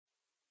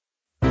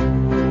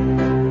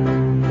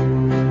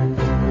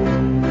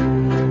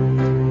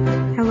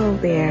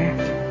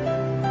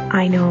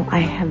I know I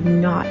have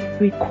not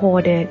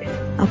recorded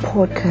a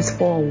podcast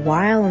for a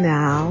while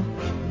now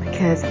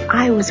because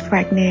I was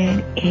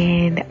pregnant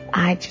and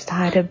I just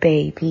had a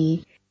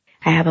baby.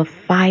 I have a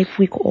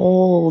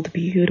 5-week-old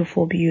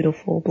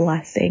beautiful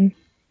blessing.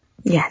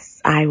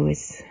 Yes, I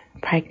was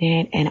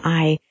pregnant and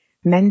I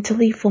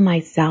mentally for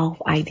myself,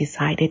 I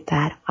decided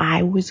that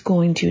I was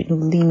going to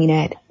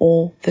eliminate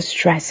all the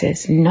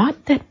stresses.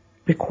 Not that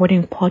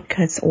recording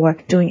podcasts or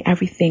doing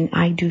everything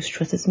I do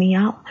stresses me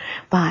out,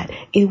 but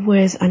it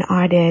was an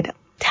added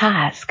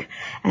task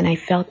and I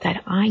felt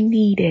that I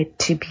needed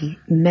to be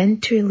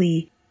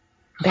mentally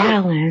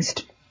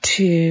balanced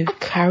to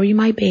carry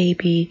my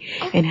baby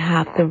and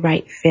have the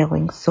right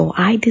feelings. So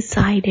I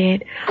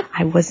decided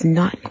I was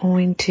not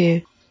going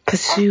to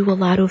pursue a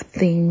lot of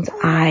things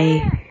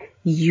I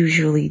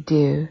usually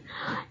do.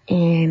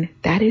 And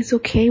that is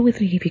okay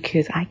with me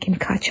because I can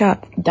catch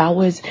up. That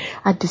was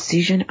a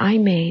decision I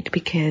made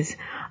because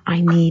I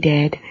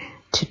needed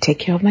to take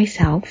care of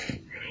myself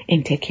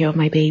and take care of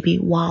my baby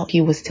while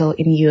he was still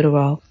in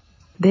utero.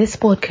 This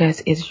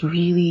podcast is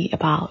really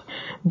about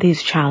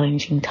these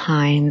challenging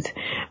times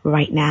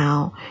right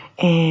now.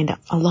 And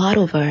a lot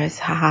of us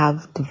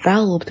have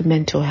developed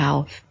mental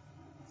health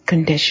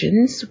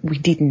conditions we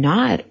did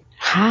not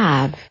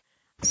have,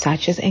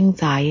 such as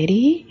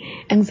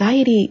anxiety.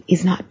 Anxiety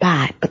is not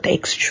bad, but the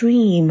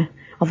extreme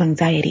of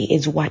anxiety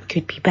is what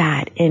could be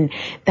bad. And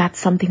that's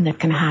something that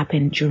can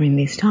happen during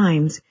these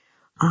times,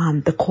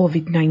 the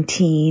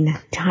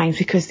COVID-19 times,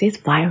 because this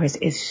virus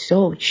is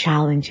so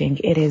challenging.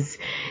 It is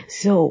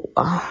so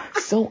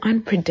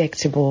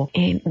unpredictable.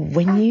 And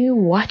when you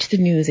watch the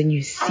news and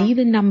you see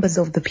the numbers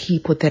of the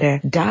people that are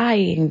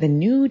dying, the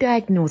new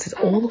diagnosis,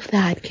 all of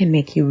that can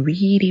make you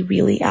really,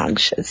 really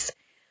anxious.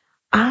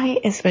 I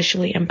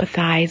especially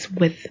empathize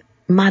with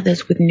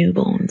mothers with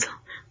newborns.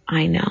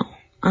 I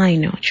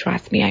know.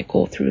 Trust me, I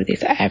go through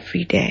this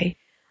every day.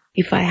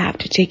 If I have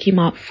to take him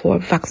out for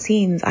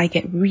vaccines, I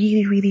get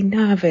really, really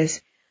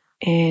nervous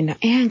and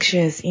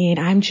anxious and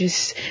I'm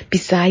just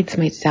besides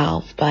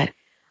myself. But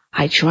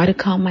I try to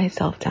calm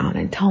myself down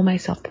and tell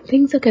myself that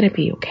things are going to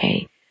be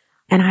okay.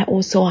 And I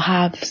also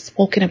have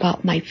spoken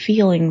about my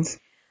feelings.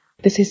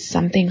 This is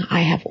something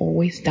I have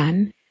always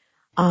done.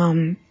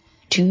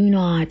 Do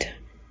not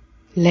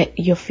let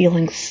your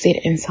feelings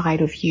sit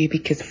inside of you,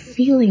 because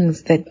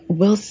feelings that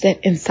will sit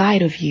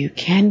inside of you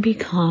can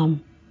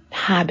become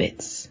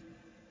habits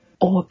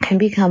or can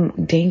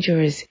become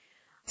dangerous.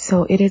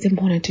 So it is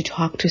important to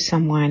talk to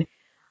someone.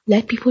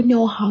 Let people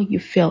know how you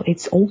feel.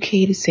 It's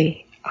okay to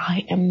say,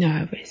 I am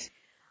nervous.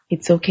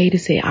 It's okay to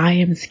say, I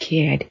am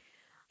scared.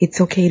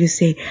 It's okay to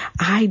say,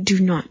 I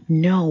do not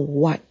know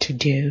what to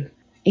do.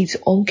 It's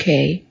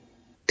okay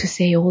to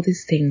say all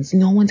these things.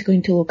 No one's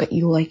going to look at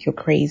you like you're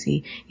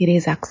crazy. It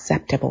is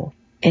acceptable.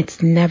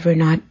 It's never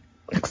not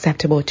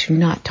acceptable to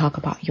not talk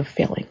about your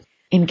feelings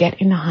and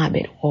get in the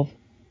habit of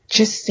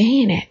just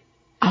saying it.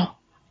 Oh,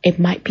 it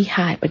might be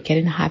hard, but get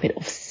in the habit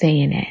of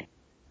saying it.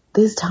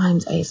 These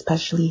times are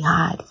especially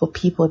hard for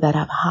people that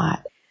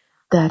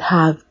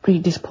have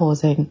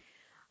predisposing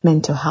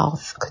mental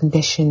health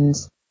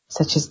conditions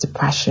such as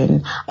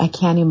depression. I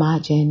can't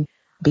imagine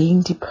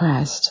being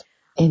depressed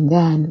and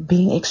then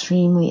being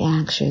extremely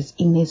anxious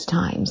in these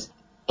times.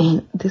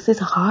 And this is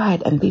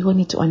hard, and people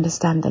need to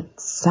understand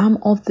that some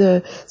of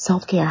the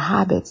self-care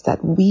habits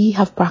that we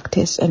have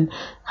practiced and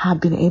have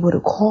been able to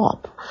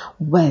cope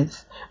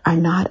with are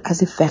not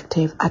as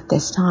effective at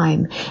this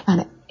time.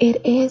 And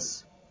it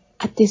is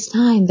at this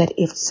time that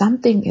if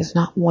something is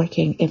not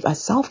working, if a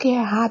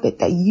self-care habit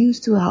that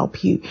used to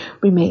help you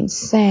remain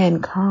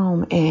sane,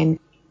 calm, and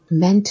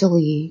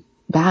mentally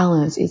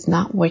balanced is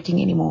not working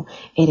anymore,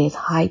 it is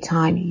high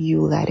time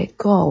you let it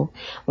go.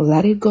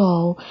 Let it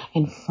go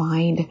and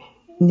find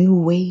new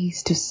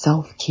ways to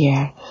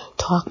self-care.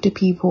 Talk to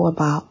people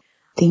about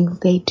things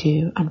they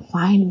do and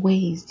find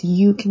ways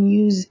you can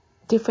use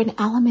different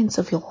elements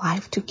of your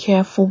life to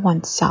care for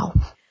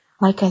oneself.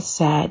 Like I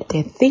said,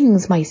 there are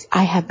things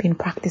I have been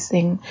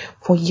practicing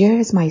for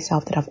years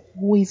myself that have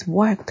always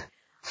worked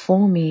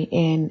for me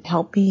and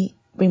helped me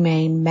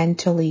remain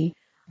mentally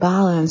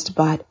balanced.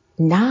 But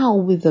now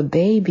with the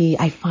baby,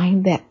 I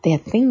find that there are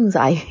things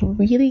I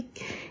really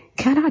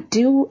cannot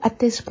do at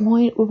this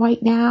point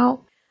right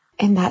now.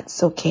 And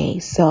that's okay.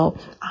 So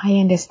I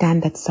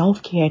understand that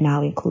self-care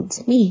now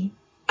includes me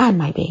and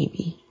my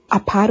baby. A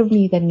part of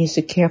me that needs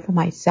to care for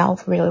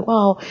myself really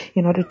well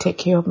in order to take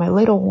care of my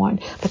little one.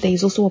 But there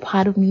is also a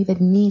part of me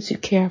that needs to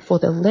care for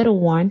the little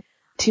one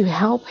to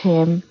help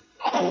him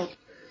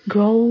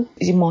grow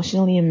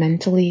emotionally and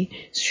mentally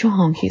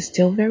strong. He's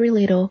still very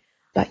little,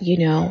 but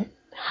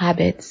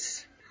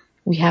habits.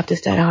 We have to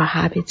start our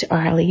habits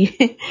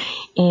early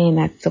and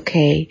that's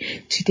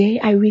okay.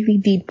 Today I really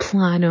did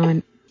plan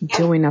on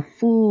doing a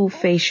full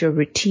facial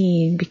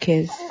routine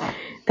because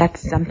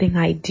that's something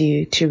I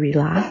do to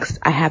relax.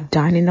 I have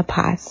done in the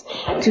past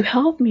to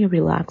help me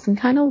relax and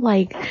kind of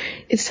like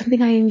it's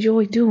something I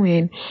enjoy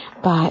doing,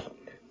 but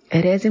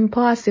it is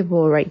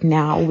impossible right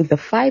now with the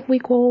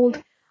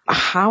 5-week-old.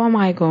 How am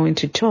I going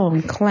to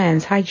tone,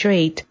 cleanse,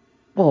 hydrate,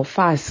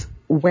 fast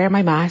wear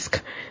my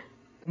mask,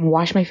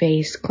 wash my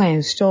face,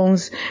 cleanse,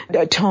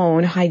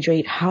 tone,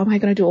 hydrate. How am I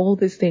going to do all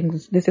these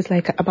things? This is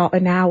like about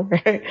an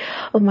hour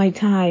of my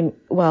time.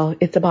 Well,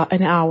 it's about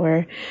an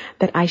hour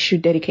that I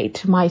should dedicate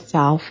to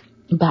myself.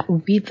 But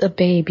with a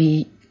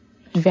baby,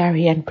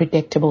 very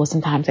unpredictable.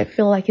 Sometimes I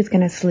feel like he's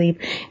going to sleep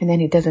and then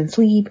he doesn't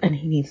sleep and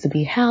he needs to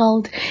be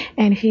held,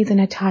 and he's an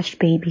attached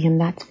baby, and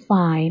that's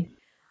fine.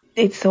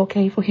 It's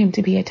okay for him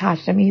to be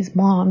attached. I mean, he's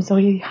mom, so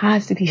he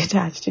has to be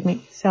attached to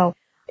me. So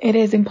it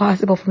is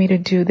impossible for me to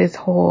do this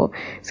whole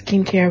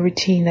skincare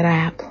routine that I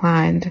have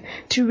planned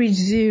to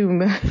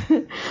resume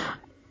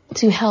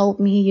to help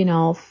me,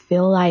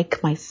 feel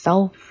like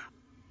myself,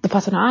 the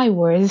person I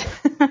was.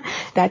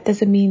 That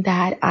doesn't mean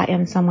that I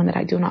am someone that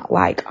I do not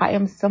like. I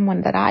am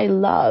someone that I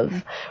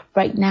love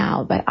right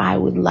now, but I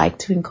would like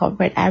to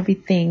incorporate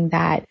everything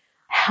that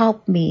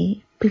helped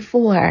me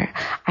before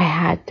I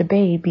had the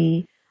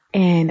baby.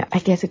 And I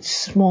guess it's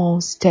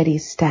small, steady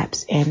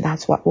steps, and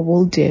that's what we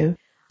will do.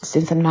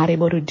 Since I'm not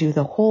able to do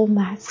the whole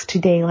mask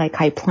today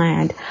like I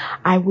planned,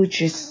 I would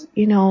just,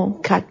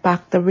 cut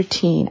back the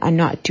routine and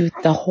not do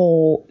the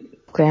whole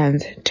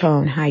cleanse,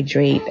 tone,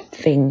 hydrate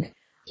thing.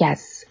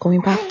 Yes, going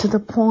back to the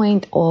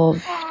point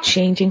of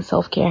changing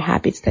self-care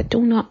habits that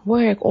do not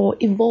work or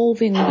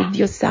evolving with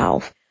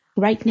yourself.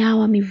 Right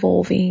now I'm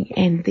evolving,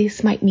 and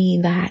this might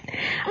mean that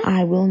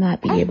I will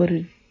not be able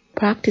to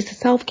practice the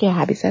self-care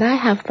habits that I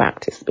have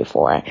practiced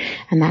before,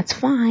 and that's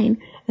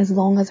fine as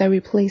long as I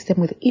replace them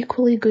with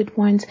equally good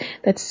ones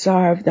that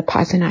serve the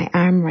person I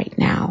am right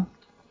now.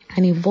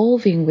 And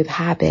evolving with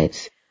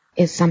habits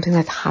is something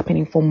that's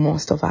happening for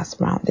most of us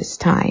around this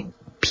time.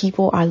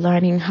 People are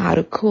learning how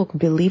to cook.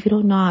 Believe it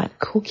or not,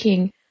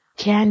 cooking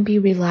can be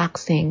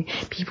relaxing.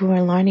 People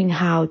are learning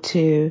how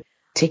to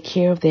take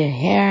care of their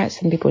hair.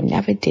 Some people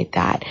never did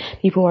that.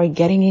 People are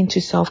getting into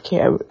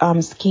self-care,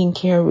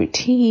 skincare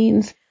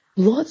routines.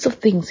 Lots of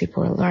things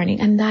people are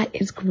learning, and that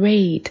is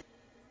great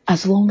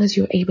as long as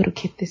you're able to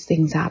keep these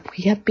things up.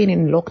 We have been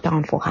in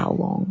lockdown for how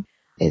long?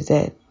 Is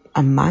it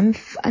a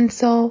month and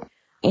so?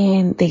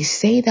 And they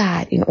say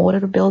that in order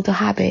to build a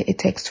habit, it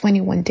takes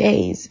 21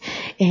 days.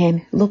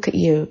 And look at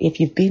you. If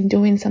you've been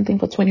doing something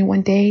for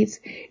 21 days,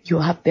 you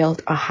have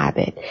built a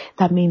habit.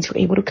 That means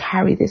you're able to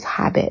carry this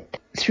habit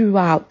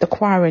throughout the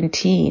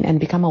quarantine and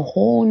become a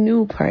whole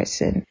new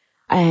person.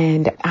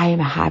 And I am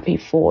happy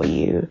for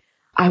you.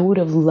 I would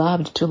have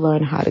loved to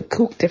learn how to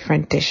cook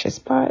different dishes,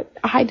 but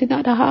I did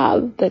not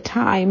have the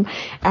time,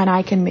 and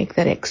I can make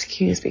that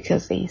excuse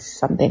because there's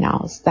something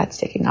else that's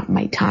taking up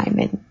my time,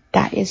 and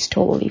that is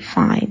totally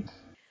fine.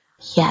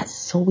 Yes,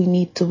 so we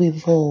need to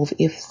evolve.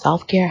 If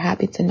self-care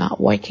habits are not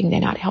working,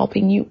 they're not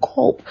helping you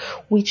cope,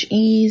 which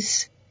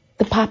is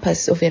the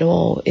purpose of it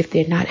all. If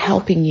they're not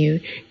helping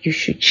you, you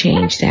should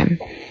change them.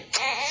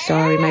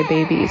 Sorry, my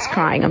baby is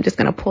crying. I'm just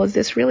going to pause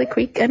this really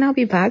quick and I'll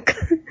be back.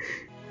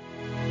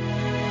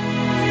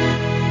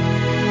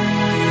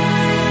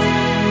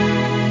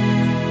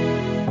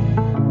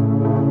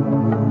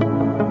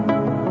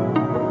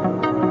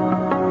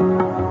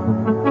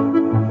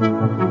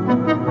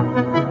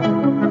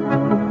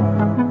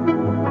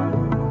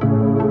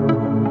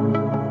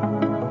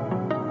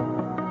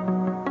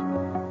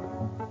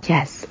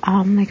 Yes,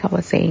 like I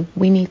was saying,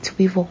 we need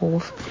to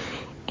evolve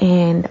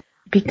and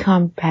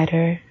become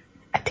better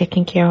at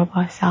taking care of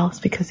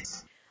ourselves,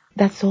 because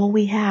that's all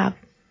we have.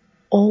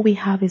 All we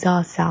have is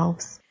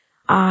ourselves.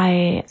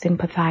 I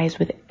sympathize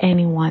with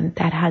anyone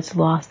that has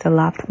lost a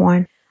loved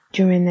one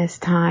during this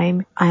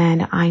time,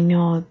 and I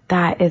know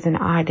that is an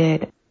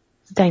added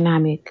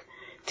dynamic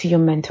to your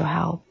mental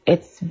health.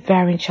 It's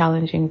very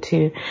challenging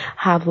to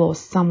have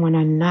lost someone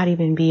and not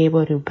even be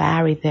able to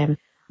bury them,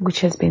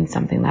 which has been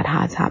something that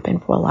has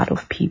happened for a lot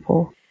of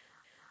people.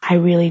 I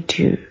really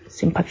do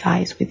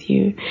sympathize with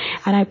you,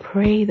 and I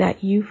pray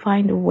that you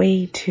find a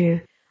way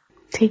to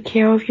take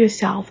care of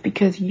yourself,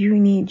 because you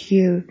need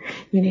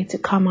to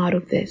come out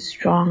of this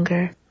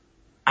stronger.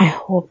 I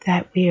hope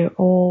that we're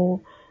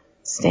all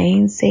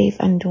staying safe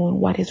and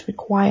doing what is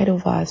required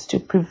of us to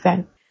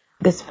prevent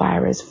this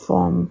virus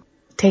from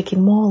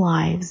taking more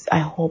lives. I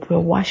hope we're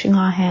washing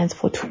our hands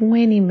for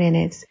 20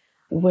 minutes.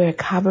 We're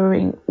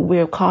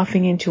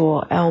coughing into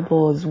our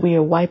elbows.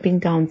 We're wiping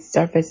down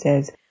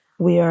surfaces.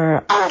 We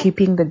are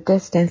keeping the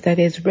distance that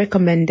is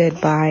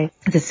recommended by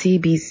the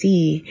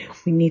CBC.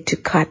 We need to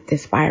cut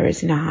this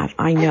virus in half.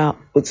 I know.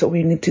 So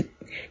we need to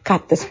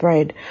cut the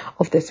spread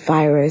of this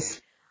virus.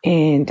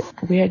 And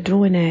we are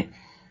doing it.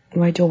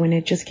 We're doing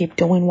it. Just keep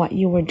doing what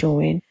you were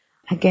doing.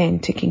 Again,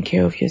 taking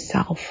care of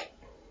yourself.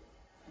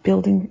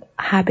 Building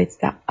habits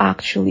that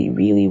actually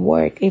really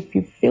work. If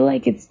you feel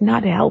like it's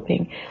not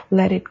helping,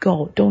 let it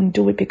go. Don't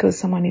do it because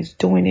someone is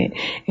doing it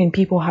and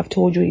people have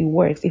told you it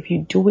works. If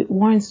you do it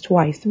once,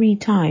 twice, 3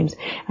 times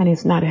and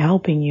it's not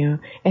helping you,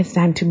 it's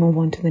time to move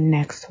on to the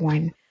next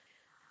one.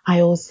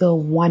 I also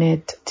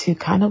wanted to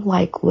kind of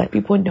like let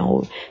people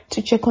know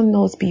to check on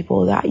those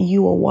people that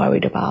you are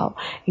worried about.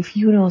 If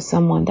you know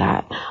someone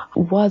that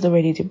was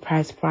already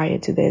depressed prior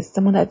to this,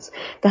 someone that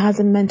has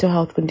a mental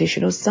health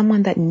condition, or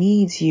someone that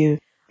needs you,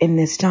 in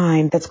this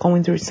time that's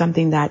going through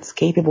something that's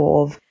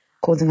capable of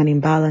causing an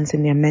imbalance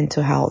in their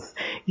mental health,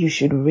 you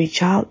should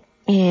reach out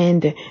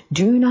and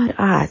do not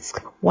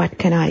ask, what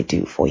can I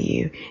do for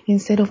you?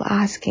 Instead of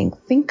asking,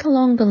 think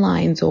along the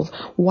lines of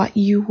what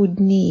you would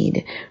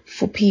need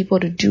for people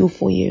to do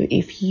for you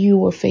if you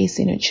were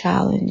facing a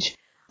challenge.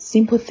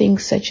 Simple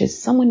things such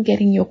as someone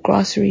getting your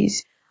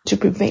groceries to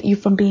prevent you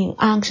from being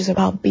anxious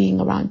about being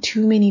around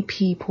too many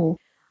people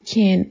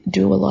can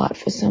do a lot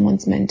for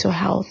someone's mental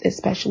health,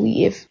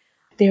 especially if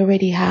they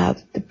already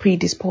have the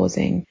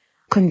predisposing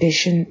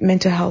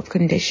mental health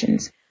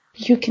conditions.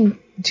 You can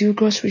do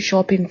grocery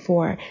shopping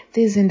for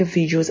these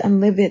individuals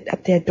and leave it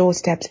at their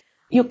doorsteps.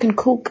 You can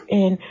cook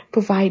and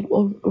provide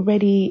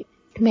already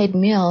made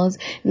meals,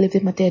 leave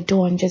them at their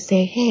door and just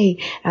say,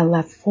 hey, I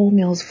left 4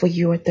 meals for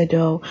you at the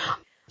door.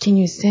 Can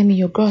you send me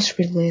your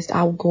grocery list?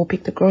 I'll go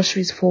pick the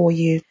groceries for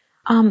you.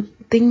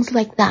 Things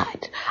like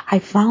that. I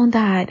found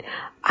that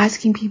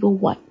asking people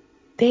what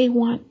they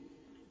want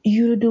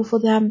you to do for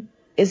them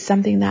is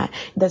something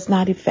that's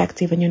not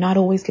effective, and you're not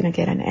always going to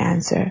get an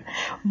answer.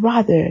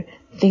 Rather,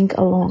 think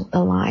along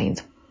the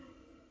lines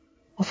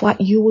of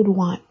what you would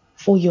want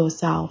for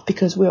yourself,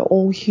 because we're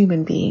all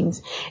human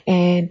beings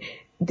and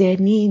there are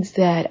needs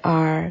that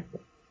are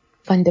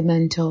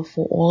fundamental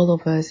for all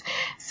of us.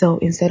 So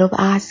instead of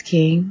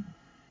asking,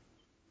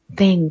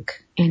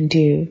 think and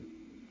do.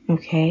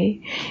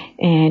 Okay?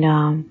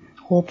 And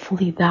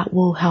hopefully that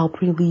will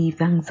help relieve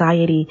the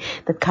anxiety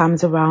that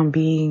comes around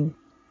being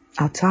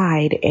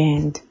outside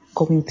and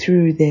going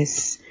through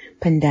this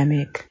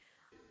pandemic.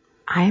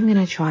 I am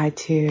going to try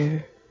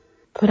to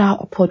put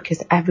out a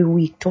podcast every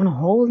week. Don't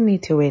hold me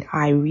to it.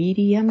 I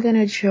really am going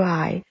to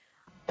try,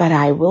 but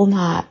I will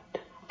not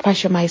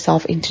pressure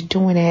myself into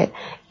doing it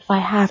if I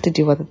have to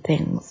do other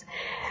things,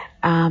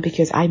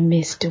 because I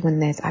miss doing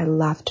this. I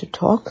love to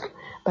talk,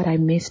 but I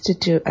miss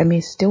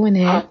doing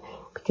it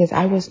because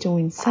I was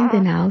doing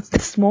something else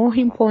that's more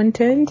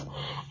important,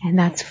 and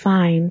that's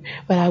fine.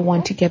 But I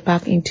want to get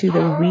back into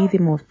the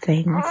rhythm of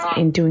things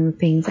and doing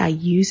things I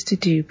used to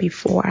do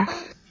before.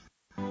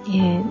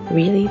 And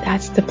really,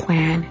 that's the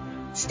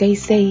plan. Stay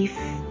safe.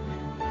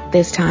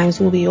 These times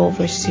will be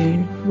over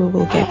soon. We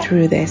will get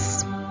through this.